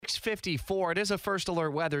6:54. It is a first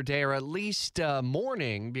alert weather day, or at least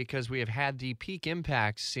morning, because we have had the peak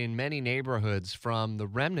impacts in many neighborhoods from the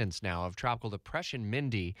remnants now of Tropical Depression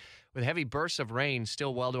Mindy, with heavy bursts of rain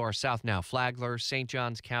still well to our south now. Flagler, St.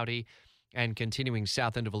 Johns County, and continuing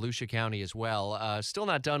south into Volusia County as well. Still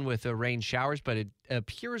not done with the rain showers, but it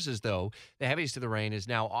appears as though the heaviest of the rain is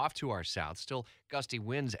now off to our south. Still gusty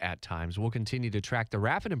winds at times. We'll continue to track the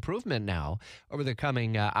rapid improvement now over the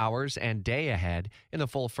coming hours and day ahead in the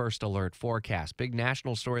full first alert forecast. Big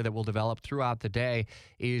national story that will develop throughout the day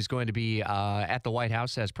is going to be at the White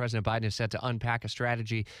House as President Biden is set to unpack a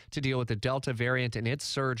strategy to deal with the Delta variant and its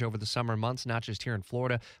surge over the summer months, not just here in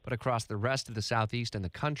Florida, but across the rest of the Southeast and the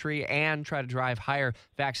country, and try to drive higher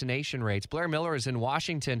vaccination rates. Blair Miller is in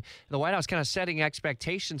Washington. The White House kind of setting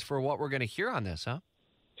expectations for what we're going to hear on this, huh?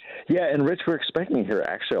 Yeah, and Rich, we're expecting to hear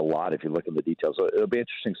actually a lot if you look at the details. So it'll be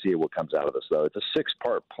interesting to see what comes out of this, though. It's a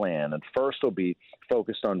six-part plan, and first will be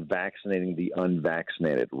focused on vaccinating the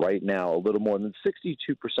unvaccinated. Right now, a little more than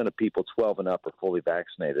 62% of people 12 and up are fully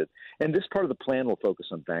vaccinated, and this part of the plan will focus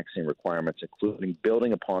on vaccine requirements, including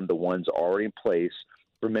building upon the ones already in place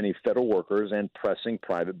for many federal workers and pressing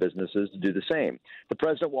private businesses to do the same. The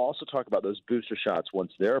president will also talk about those booster shots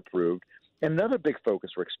once they're approved. And another big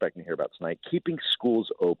focus we're expecting to hear about tonight, keeping schools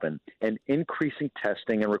open and increasing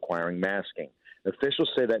testing and requiring masking.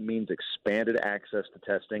 Officials say that means expanded access to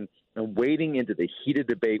testing and wading into the heated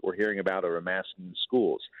debate we're hearing about over masking in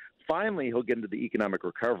schools. Finally, he'll get into the economic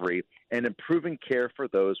recovery and improving care for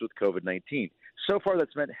those with COVID-19. So far,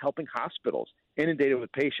 that's meant helping hospitals inundated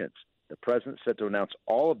with patients. The president set to announce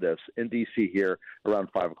all of this in D.C. here around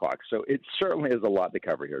 5 o'clock. So it certainly is a lot to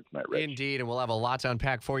cover here tonight, Rich. Indeed, and we'll have a lot to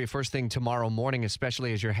unpack for you first thing tomorrow morning,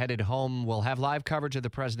 especially as you're headed home. We'll have live coverage of the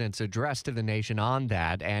president's address to the nation on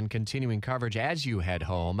that and continuing coverage as you head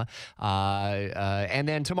home. And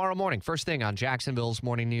then tomorrow morning, first thing on Jacksonville's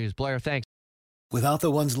Morning News. Blair, thanks. Without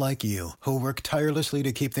the ones like you, who work tirelessly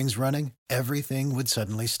to keep things running, everything would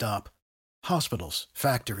suddenly stop. Hospitals,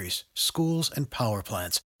 factories, schools, and power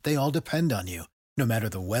plants, they all depend on you. No matter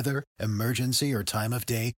the weather, emergency, or time of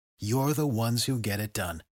day, you're the ones who get it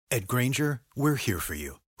done. At Grainger, we're here for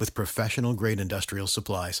you with professional-grade industrial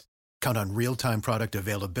supplies. Count on real-time product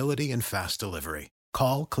availability and fast delivery.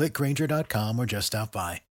 Call, click Grainger.com, or just stop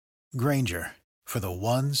by. Grainger, for the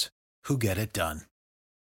ones who get it done.